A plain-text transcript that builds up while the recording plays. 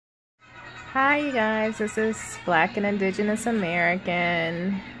Hi, you guys. This is Black and Indigenous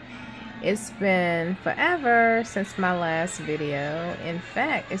American. It's been forever since my last video. In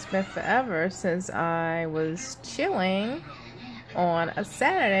fact, it's been forever since I was chilling on a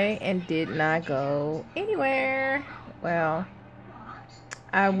Saturday and did not go anywhere. Well,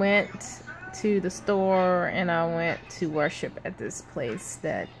 I went to the store and I went to worship at this place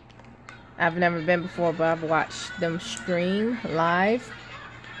that I've never been before, but I've watched them stream live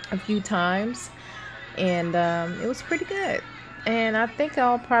a few times, and it was pretty good. And I think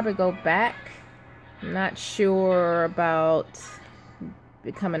I'll probably go back. I'm not sure about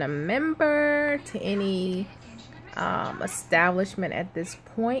becoming a member to any establishment at this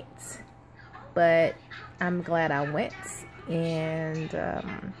point, but I'm glad I went, and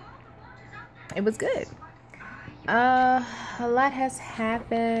it was good. A lot has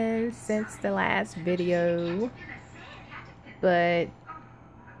happened since the last video, but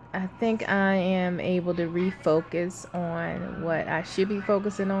I think I am able to refocus on what I should be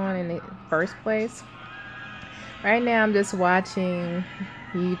focusing on in the first place. Right now I'm just watching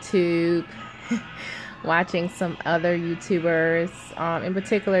YouTube, watching some other YouTubers, in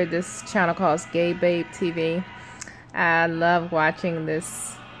particular this channel called Gay Babe TV. I love watching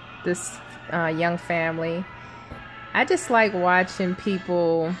this young family. I just like watching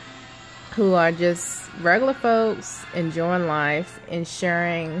people who are just regular folks enjoying life and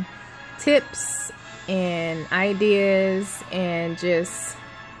sharing tips and ideas, and just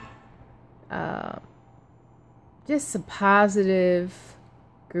a positive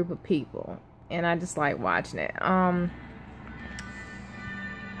group of people, and I just like watching it.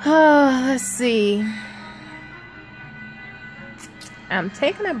 Let's see. I'm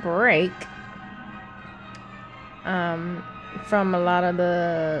taking a break from a lot of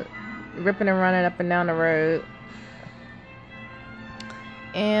the ripping and running up and down the road,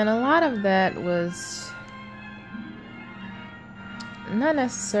 and a lot of that was not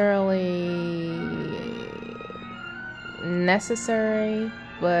necessarily necessary,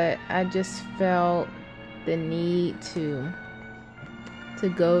 but I just felt the need to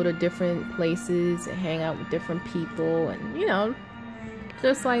go to different places and hang out with different people, and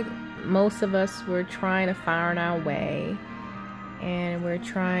just like most of us, we're trying to find our way, and we're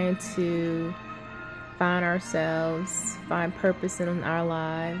trying to find ourselves, find purpose in our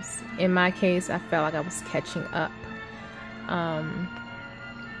lives. In my case, I felt like I was catching up,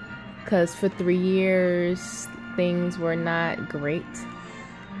 because for 3 years things were not great,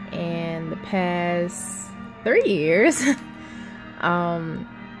 and the past 3 years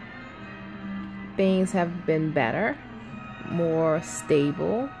things have been better, more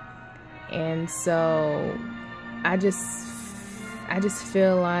stable. And so I just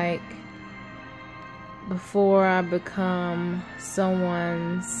feel like before I become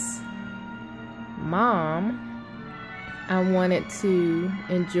someone's mom, I wanted to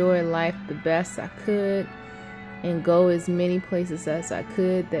enjoy life the best I could and go as many places as I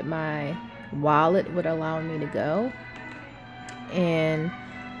could that my wallet would allow me to go. And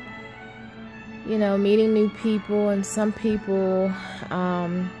meeting new people, and some people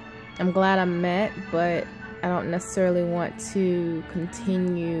I'm glad I met, but I don't necessarily want to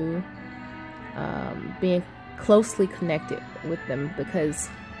continue being closely connected with them, because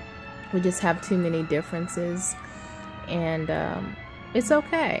we just have too many differences. And it's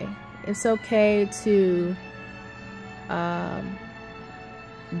okay. It's okay to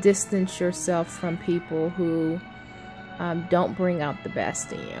distance yourself from people who don't bring out the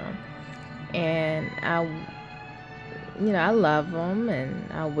best in you. And I love them,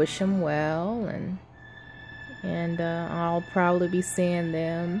 and I wish them well, and I'll probably be seeing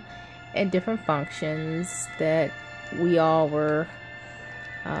them at different functions that we all were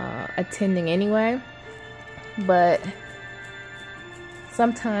attending anyway. But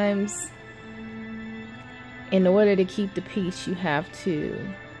sometimes, in order to keep the peace, you have to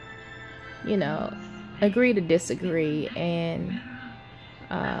agree to disagree, and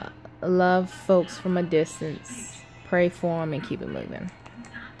love folks from a distance, pray for them, and keep it moving.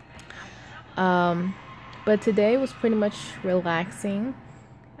 But today was pretty much relaxing.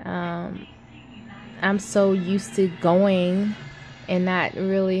 I'm so used to going and not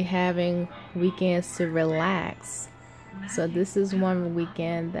really having weekends to relax. So this is one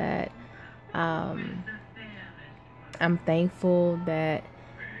weekend that I'm thankful that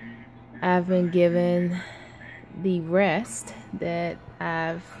I've been given the rest that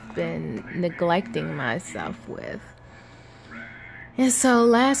I've been neglecting myself with. And so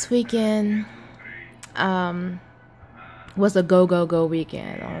last weekend was a go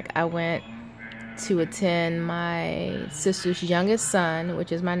weekend. Like, I went to attend my sister's youngest son,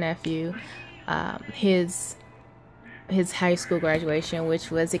 which is my nephew, his high school graduation, which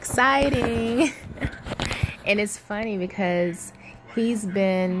was exciting. And it's funny because he's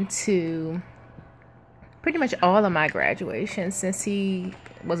been to pretty much all of my graduations since he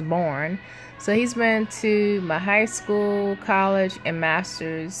was born. So he's been to my high school, college, and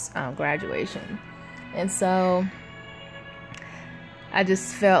master's graduation. And so I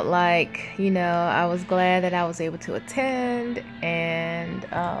just felt like, I was glad that I was able to attend, and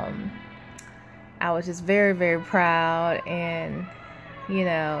I was just very, very proud. And,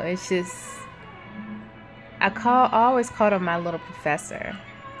 it's just, I always called him my little professor,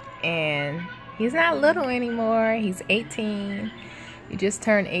 and he's not little anymore. He's 18. He just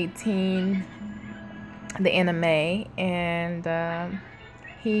turned 18 the end of May, and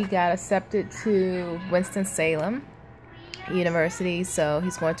he got accepted to Winston-Salem University, so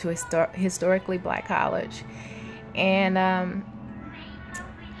he's going to a historically black college. And I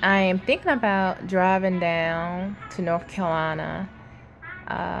am thinking about driving down to North Carolina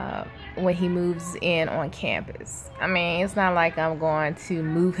when he moves in on campus. I mean, it's not like I'm going to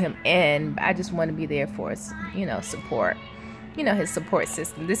move him in, but I just want to be there for his, support, his support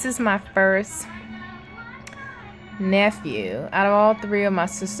system. This is my first nephew out of all three of my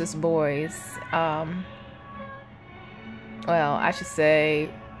sister's boys. Well, I should say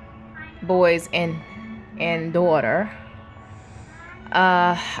boys and daughter.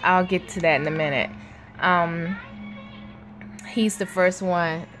 I'll get to that in a minute. He's the first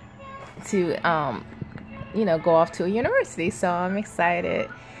one to, go off to a university. So I'm excited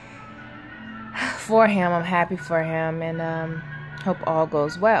for him. I'm happy for him, and hope all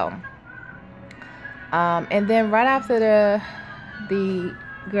goes well. And then right after the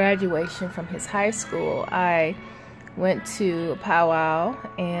graduation from his high school, I went to a powwow,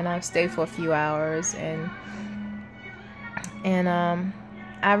 and I stayed for a few hours, and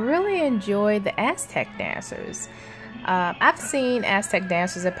I really enjoyed the Aztec dancers. I've seen Aztec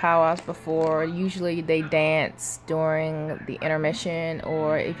dancers at powwows before. Usually they dance during the intermission,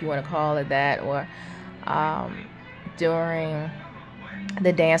 or if you want to call it that, or during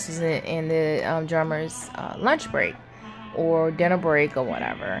the dancers in the drummers' lunch break or dinner break or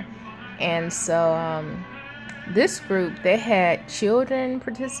whatever. And so this group, they had children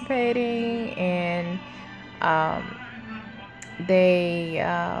participating, and they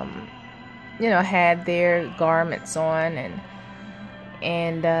had their garments on,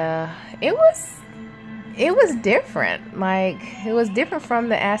 and it was different. Like, it was different from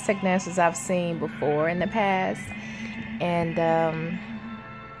the Aztec dancers I've seen before in the past, and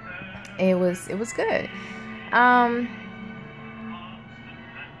it was good. I'm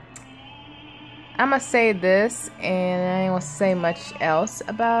gonna say this, and I ain't gonna say much else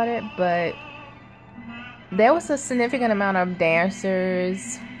about it, but there was a significant amount of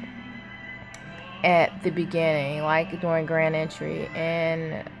dancers at the beginning, like during grand entry,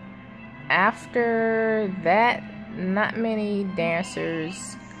 and after that, not many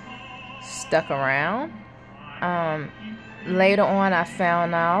dancers stuck around. Later on, I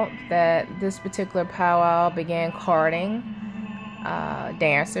found out that this particular powwow began carding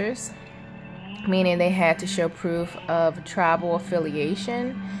dancers, meaning they had to show proof of tribal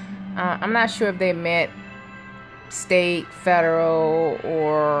affiliation. I'm not sure if they meant state, federal,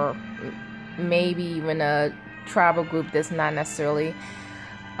 or maybe even a tribal group that's not necessarily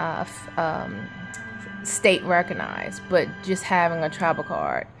state recognized, but just having a tribal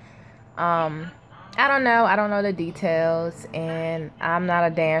card. I don't know the details, and I'm not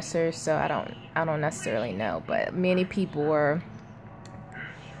a dancer, so I don't necessarily know, but many people were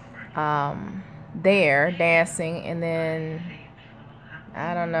there dancing, and then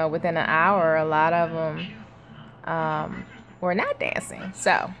I don't know, within an hour a lot of them were not dancing.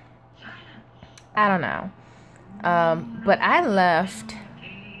 So I don't know, but I left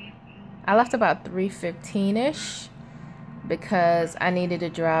about 3:15ish because I needed to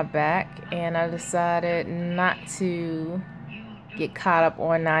drive back, and I decided not to get caught up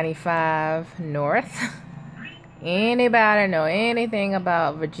on 95 North. Anybody know anything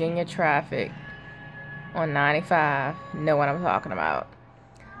about Virginia traffic on 95? Know what I'm talking about.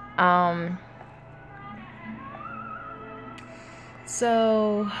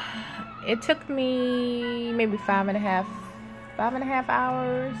 So it took me maybe 5.5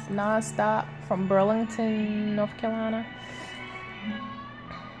 hours nonstop from Burlington, North Carolina.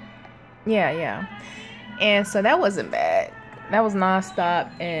 Yeah. And so that wasn't bad. That was nonstop,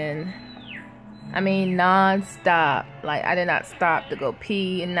 and I mean nonstop. Like, I did not stop to go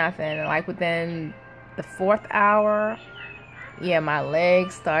pee and nothing. Like, within the 4th hour, yeah, my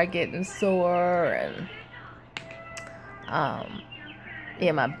legs start getting sore, and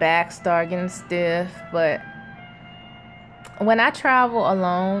yeah, my back start getting stiff. But when I travel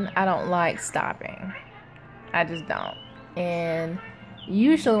alone, I don't like stopping. I just don't. And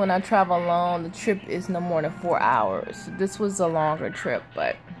usually when I travel alone, the trip is no more than 4 hours. This was a longer trip,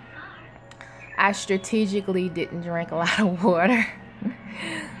 but I strategically didn't drink a lot of water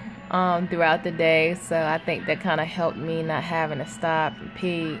throughout the day. So I think that kind of helped me not having to stop and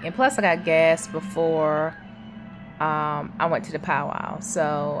pee. And plus I got gas before I went to the powwow.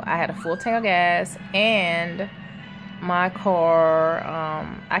 So I had a full tank of gas, and my car,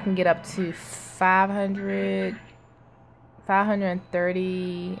 I can get up to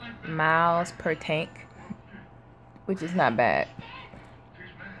 530 miles per tank, which is not bad.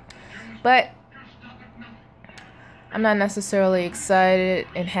 But I'm not necessarily excited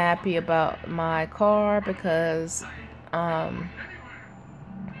and happy about my car, because my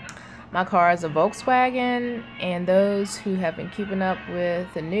car is a Volkswagen, and those who have been keeping up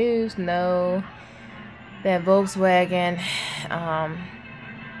with the news know that Volkswagen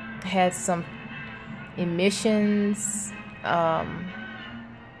had some emissions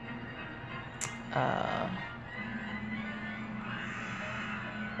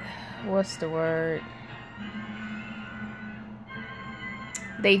what's the word?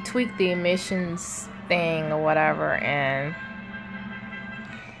 They tweaked the emissions thing or whatever, and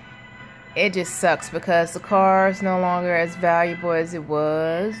it just sucks because the car is no longer as valuable as it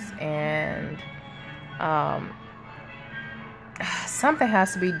was, and something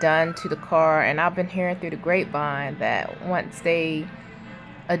has to be done to the car. And I've been hearing through the grapevine that once they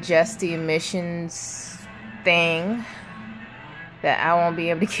adjust the emissions thing, that I won't be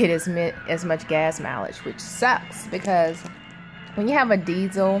able to get as much gas mileage, which sucks, because when you have a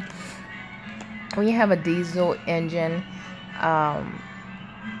diesel engine,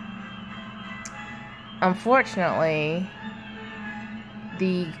 unfortunately,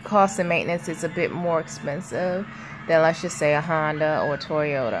 the cost of maintenance is a bit more expensive than, let's just say, a Honda or a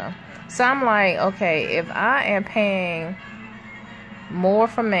Toyota. So I'm like, okay, if I am paying more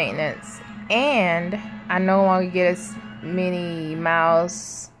for maintenance and I no longer get as many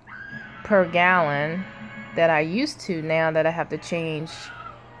miles per gallon that I used to, now that I have to change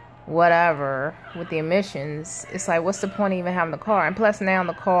whatever with the emissions, it's like, what's the point of even having the car? And plus, now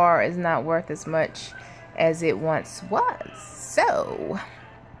the car is not worth as much as it once was. So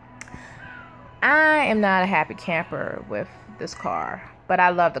I am not a happy camper with this car, but I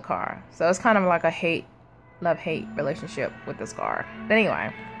love the car. So it's kind of like a love-hate relationship with this car. But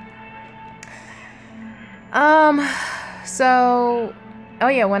anyway, so, oh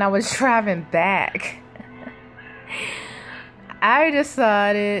yeah, when I was driving back, I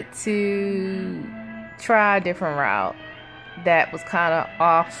decided to try a different route that was kind of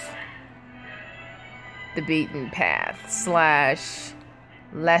off the beaten path /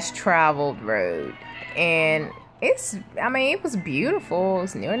 less traveled road. And it was beautiful. It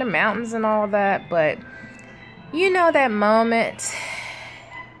was near the mountains and all that, but you know that moment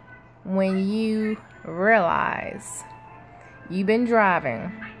when you realize you've been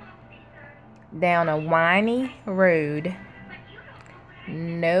driving down a windy road,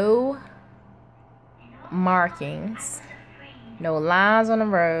 no markings, no lines on the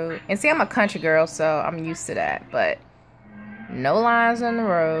road. And see, I'm a country girl, so I'm used to that. But no lines on the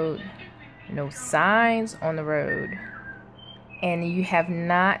road, no signs on the road, and you have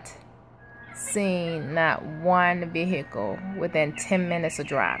not seen not one vehicle within 10 minutes of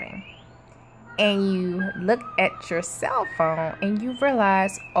driving. And you look at your cell phone and you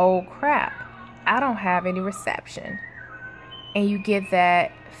realize, oh crap, I don't have any reception. And you get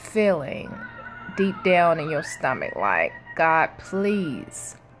that feeling deep down in your stomach, like, God,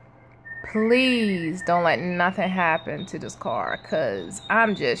 please don't let nothing happen to this car, because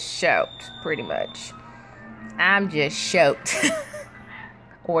I'm just choked, pretty much. I'm just choked.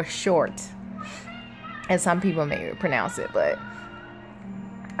 Or short, as some people may pronounce it. But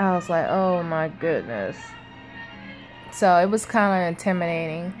I was like, oh my goodness. So it was kind of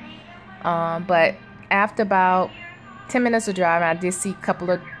intimidating. But after about 10 minutes of driving, I did see a couple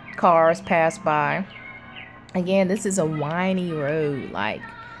of cars pass by. Again, this is a windy road, like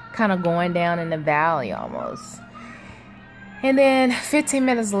kind of going down in the valley almost. And then 15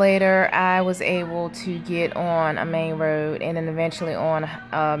 minutes later, I was able to get on a main road and then eventually on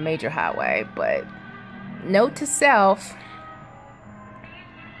a major highway. But note to self,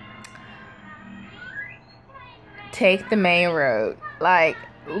 take the main road. Like,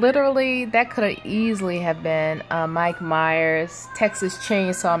 literally, that could have easily have been a Mike Myers, Texas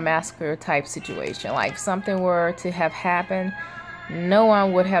Chainsaw Massacre type situation. Like, if something were to have happened, no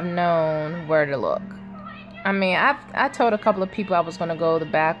one would have known where to look. I mean, I told a couple of people I was going to go the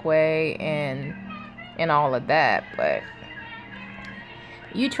back way and all of that, but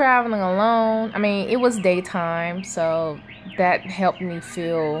you traveling alone, I mean, it was daytime, so that helped me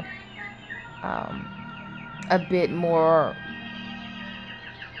feel a bit more,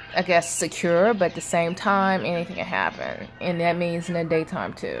 I guess, secure, but at the same time, anything can happen, and that means in the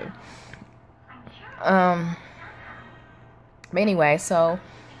daytime too. But anyway, so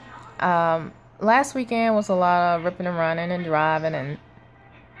last weekend was a lot of ripping and running and driving, and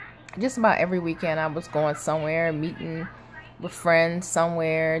just about every weekend I was going somewhere, meeting with friends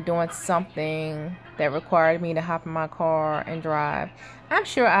somewhere, doing something that required me to hop in my car and drive. I'm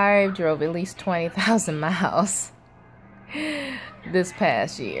sure I drove at least 20,000 miles this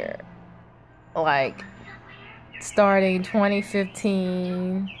past year. Like, starting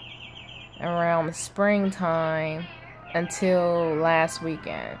 2015, around the springtime, until last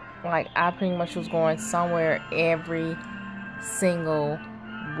weekend. Like, I pretty much was going somewhere every single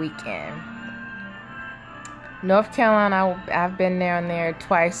weekend. North Carolina, I've been down there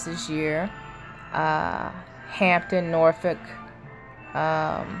twice this year. Hampton, Norfolk.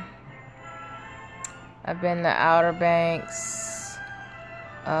 I've been to Outer Banks,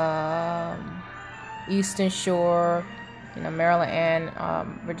 Eastern Shore, Maryland and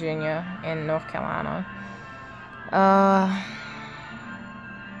Virginia and North Carolina.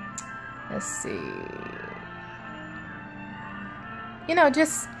 Let's see.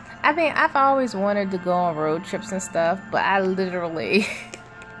 I've always wanted to go on road trips and stuff, but I literally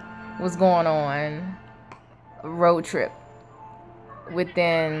was going on a road trip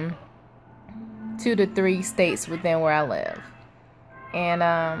within 2 to 3 states within where I live. And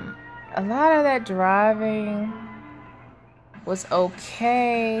a lot of that driving was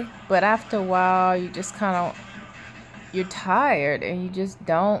okay, but after a while you just you're tired and you just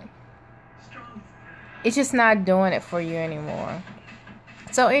don't, it's just not doing it for you anymore.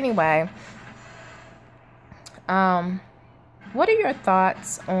 So anyway, what are your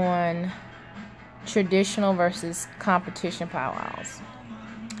thoughts on traditional versus competition powwows?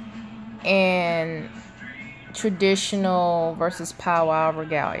 And traditional versus powwow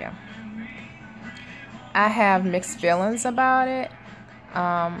regalia? I have mixed feelings about it.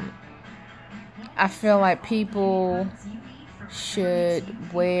 I feel like people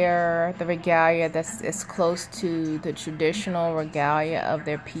should wear the regalia that's as close to the traditional regalia of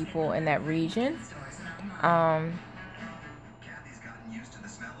their people in that region.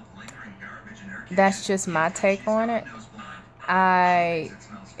 That's just my take on it. I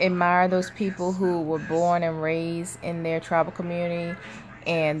admire those people who were born and raised in their tribal community,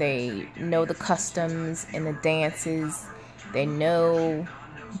 and they know the customs and the dances. They know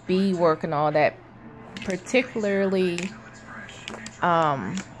beadwork and all that, particularly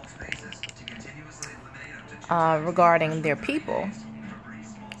regarding their people.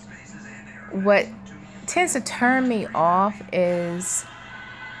 What tends to turn me off is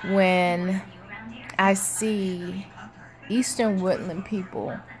when I see Eastern Woodland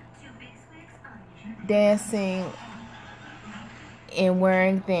people dancing and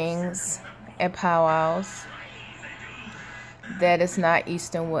wearing things at powwows that is not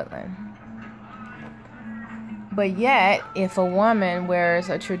Eastern Woodland. But yet, if a woman wears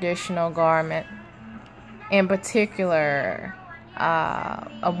a traditional garment, in particular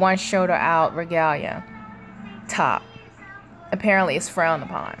a one shoulder out regalia top, apparently it's frowned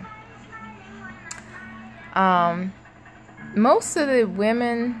upon. Most of the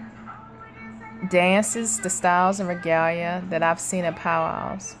women dances, the styles and regalia that I've seen at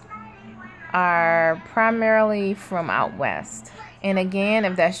powwows are primarily from out west. And again,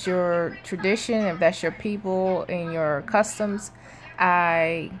 if that's your tradition, if that's your people and your customs,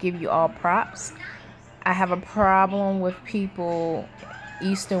 I give you all props. I have a problem with people,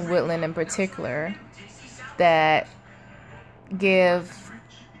 Eastern Woodland in particular, that give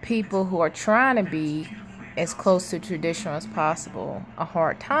people who are trying to be as close to traditional as possible a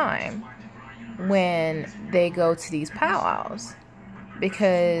hard time when they go to these powwows.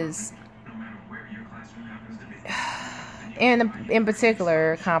 Because in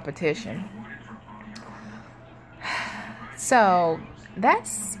particular, competition. So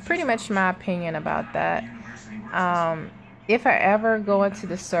that's pretty much my opinion about that. If I ever go into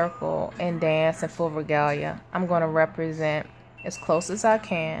the circle and dance in full regalia, I'm going to represent as close as I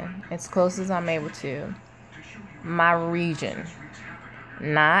can, as close as I'm able to, my region.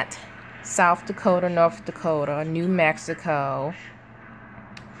 Not South Dakota, North Dakota, New Mexico,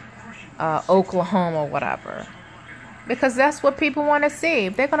 Oklahoma or whatever. Because that's what people want to see.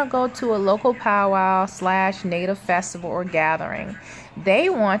 If they're going to go to a local powwow / native festival or gathering, they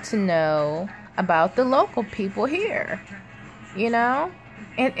want to know about the local people here, you know?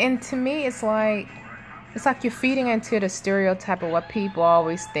 And to me, it's like you're feeding into the stereotype of what people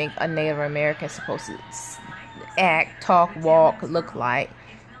always think a Native American is supposed to act, talk, walk, look like,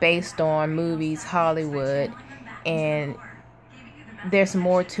 based on movies, Hollywood. And there's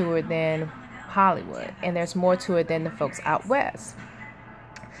more to it than Hollywood, and there's more to it than the folks out west.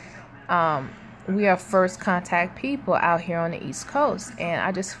 We are first contact people out here on the East Coast, and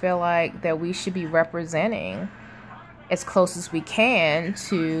I just feel like that we should be representing as close as we can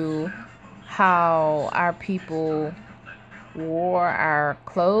to how our people wore our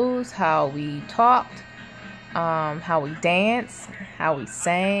clothes, how we talked, how we danced, how we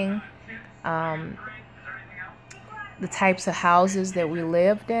sang, the types of houses that we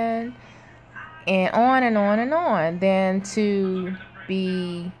lived in, and on and on and on. Then to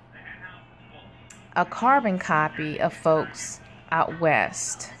be a carbon copy of folks out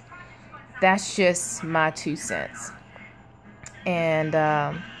west. That's just my 2 cents. And,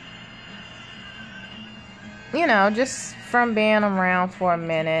 you know, just from being around for a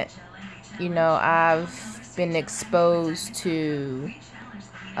minute, you know, I've been exposed to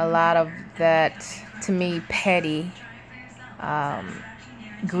a lot of that, to me, petty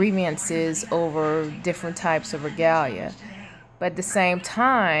grievances over different types of regalia. But at the same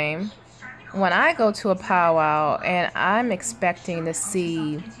time, when I go to a powwow and I'm expecting to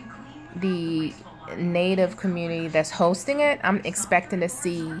see the Native community that's hosting it, I'm expecting to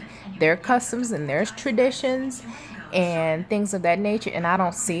see their customs and their traditions and things of that nature, and I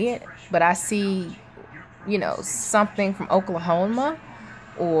don't see it. But I see, you know, something from Oklahoma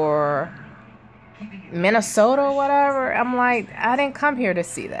or Minnesota or whatever. I'm like, I didn't come here to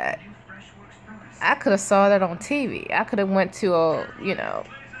see that. I could have saw that on TV. I could have went to a, you know,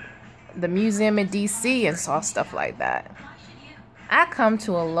 the museum in DC and saw stuff like that. I come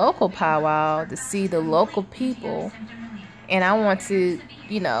to a local powwow to see the local people, and I want to,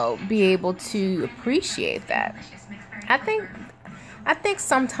 you know, be able to appreciate that. I think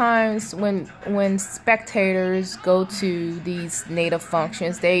sometimes when spectators go to these Native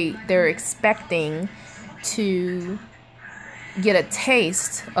functions, they're expecting to get a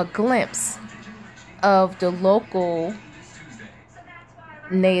taste, a glimpse of the local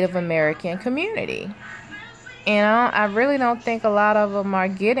Native American community. And I really don't think a lot of them are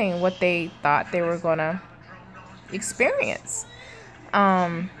getting what they thought they were going to experience.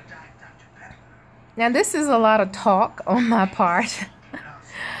 Now, this is a lot of talk on my part.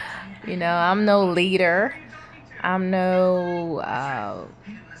 You know, I'm no leader. I'm no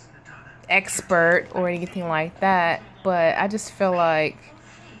expert or anything like that. But I just feel like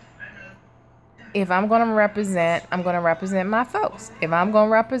if I'm going to represent, I'm going to represent my folks. If I'm going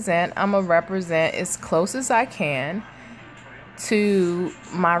to represent, I'm going to represent as close as I can to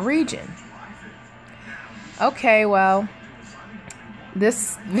my region. Okay, well,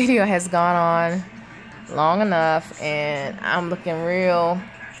 this video has gone on long enough, and I'm looking real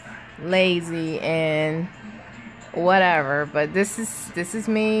lazy and whatever. But this is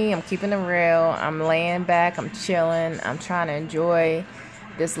me. I'm keeping it real. I'm laying back. I'm chilling. I'm trying to enjoy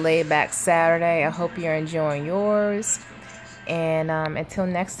this laid back Saturday. I hope you're enjoying yours. And until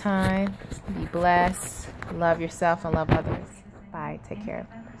next time, be blessed, love yourself, and love others. Bye. Take care.